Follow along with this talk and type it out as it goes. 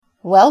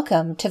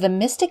Welcome to the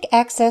Mystic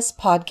Access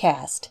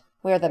Podcast,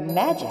 where the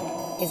magic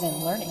is in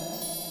learning.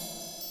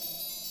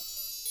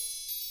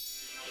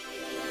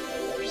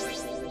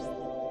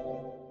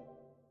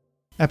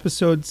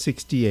 Episode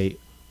 68,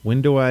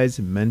 Window Eyes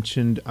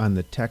mentioned on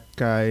the Tech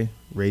Guy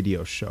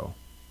radio show.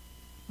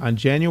 On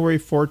January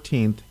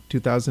 14th,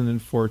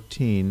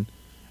 2014,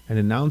 an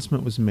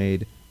announcement was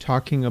made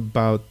talking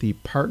about the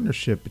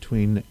partnership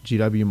between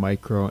GW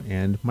Micro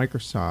and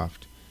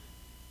Microsoft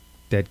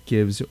that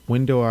gives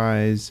Window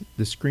Eyes,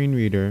 the screen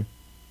reader,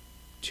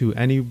 to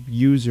any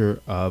user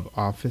of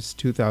Office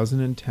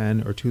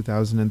 2010 or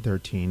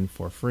 2013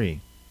 for free.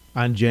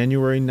 On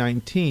January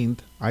 19th,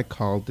 I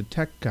called the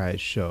Tech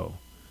Guys show,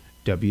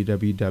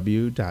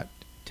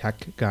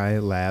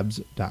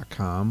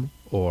 www.techguylabs.com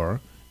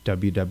or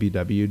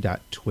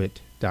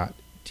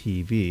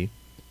www.twit.tv,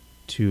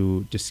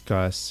 to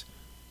discuss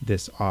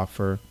this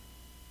offer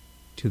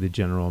to the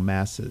general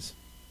masses.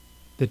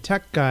 The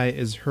Tech Guy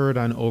is heard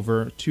on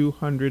over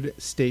 200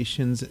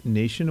 stations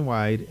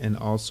nationwide and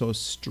also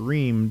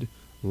streamed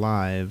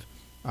live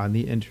on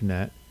the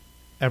internet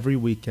every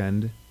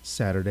weekend,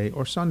 Saturday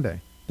or Sunday.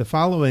 The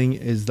following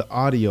is the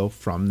audio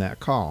from that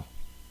call.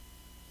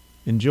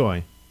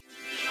 Enjoy.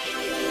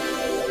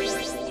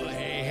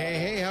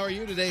 Hey, how are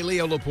you today?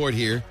 Leo Laporte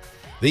here.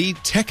 The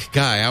Tech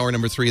Guy, hour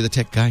number 3 of the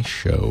Tech Guy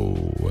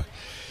Show,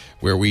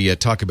 where we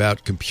talk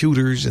about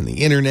computers and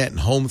the internet and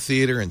home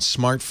theater and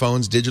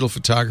smartphones, digital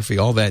photography,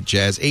 all that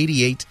jazz.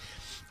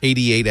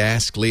 8888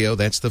 Ask Leo.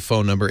 That's the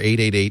phone number,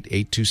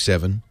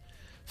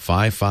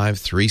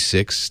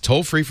 888-827-5536.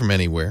 Toll free from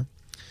anywhere.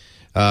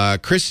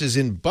 Chris is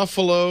in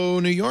Buffalo,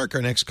 New York,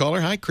 our next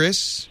caller. Hi,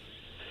 Chris.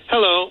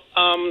 Hello.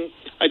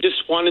 I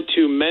just wanted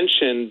to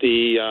mention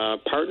the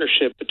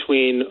partnership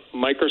between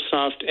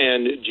Microsoft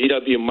and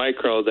GW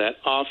Micro that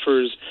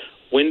offers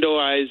Window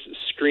Eyes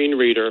screen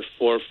reader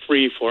for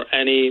free for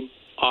any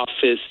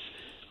Office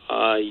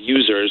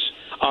users.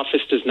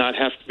 Office does not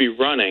have to be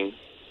running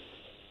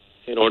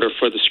in order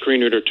for the screen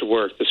reader to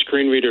work. The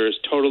screen reader is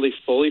totally,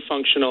 fully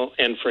functional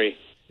and free.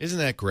 Isn't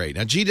that great?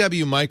 Now,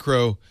 GW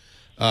Micro,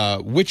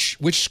 which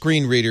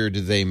screen reader do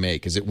they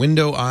make? Is it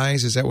Window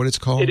Eyes? Is that what it's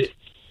called?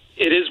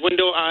 It is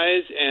Window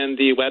Eyes, and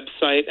the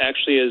website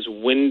actually is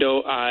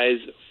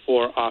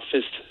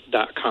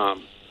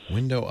windoweyesforoffice.com.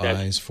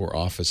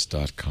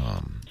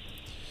 Windoweyesforoffice.com.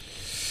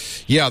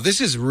 Yeah, this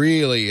is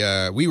really,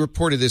 we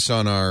reported this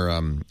on our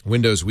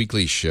Windows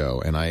Weekly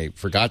show, and I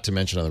forgot to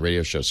mention on the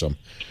radio show, so I'm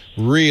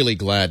really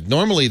glad.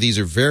 Normally, these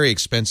are very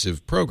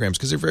expensive programs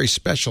because they're very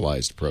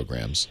specialized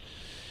programs.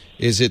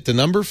 Is it the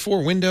number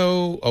for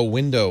Window? Oh,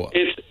 Window.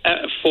 It's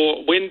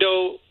for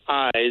Window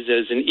Eyes,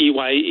 as in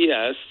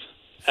EYES,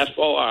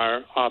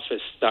 FOR,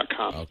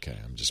 office.com. Okay,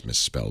 I just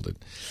misspelled it.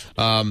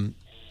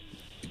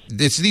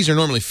 These are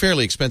normally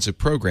fairly expensive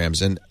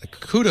programs, and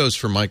kudos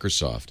for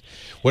Microsoft.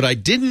 What I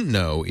didn't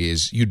know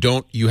is you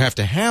have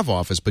to have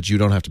Office, but you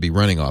don't have to be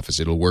running Office.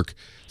 It'll work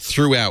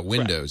throughout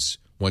Windows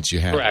once you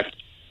have Correct. it.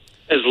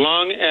 As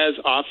long as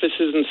Office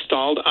is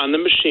installed on the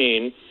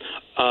machine,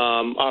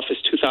 Office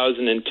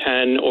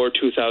 2010 or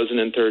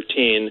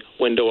 2013,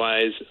 Window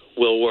Eyes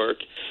will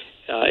work.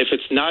 If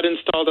it's not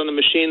installed on the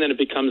machine, then it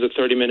becomes a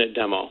 30-minute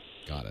demo.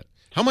 Got it.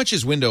 How much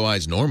is Window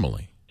Eyes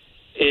normally?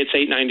 It's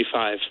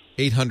 $895.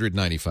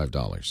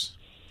 $895.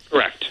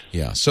 Correct.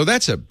 Yeah, so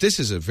this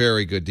is a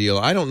very good deal.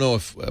 I don't know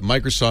if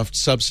Microsoft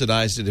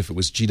subsidized it, if it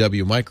was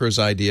GW Micro's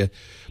idea,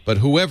 but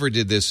whoever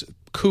did this,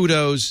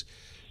 kudos.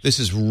 This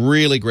is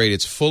really great.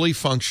 It's fully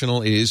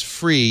functional. It is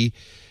free.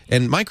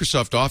 And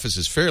Microsoft Office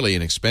is fairly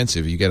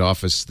inexpensive. You get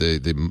Office,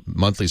 the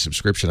monthly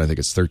subscription, I think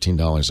it's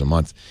 $13 a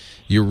month.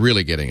 You're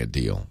really getting a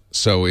deal.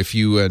 So if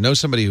you know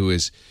somebody who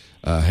is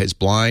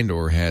blind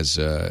or is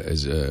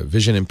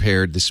vision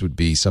impaired, this would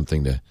be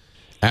something to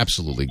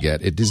absolutely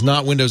get. It is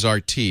not Windows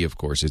RT, of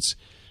course. It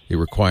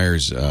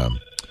requires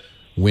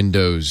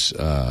Windows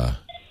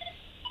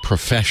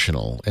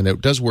Professional, and it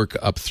does work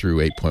up through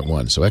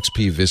 8.1. So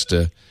XP,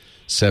 Vista,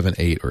 7,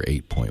 8, or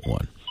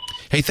 8.1.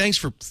 Hey, thanks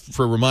for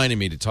reminding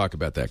me to talk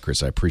about that,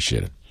 Chris. I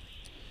appreciate it.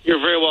 You're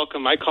very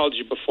welcome. I called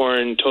you before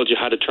and told you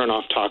how to turn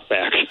off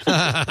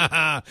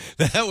TalkBack.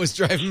 That was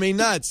driving me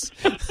nuts.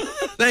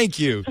 Thank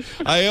you.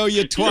 I owe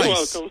you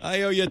twice. You're welcome.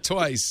 I owe you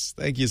twice.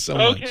 Thank you so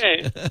much.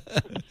 Okay.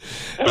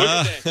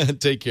 Have a good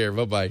day. Take care.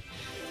 Bye-bye.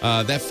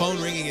 That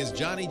phone ringing is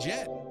Johnny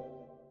Jet.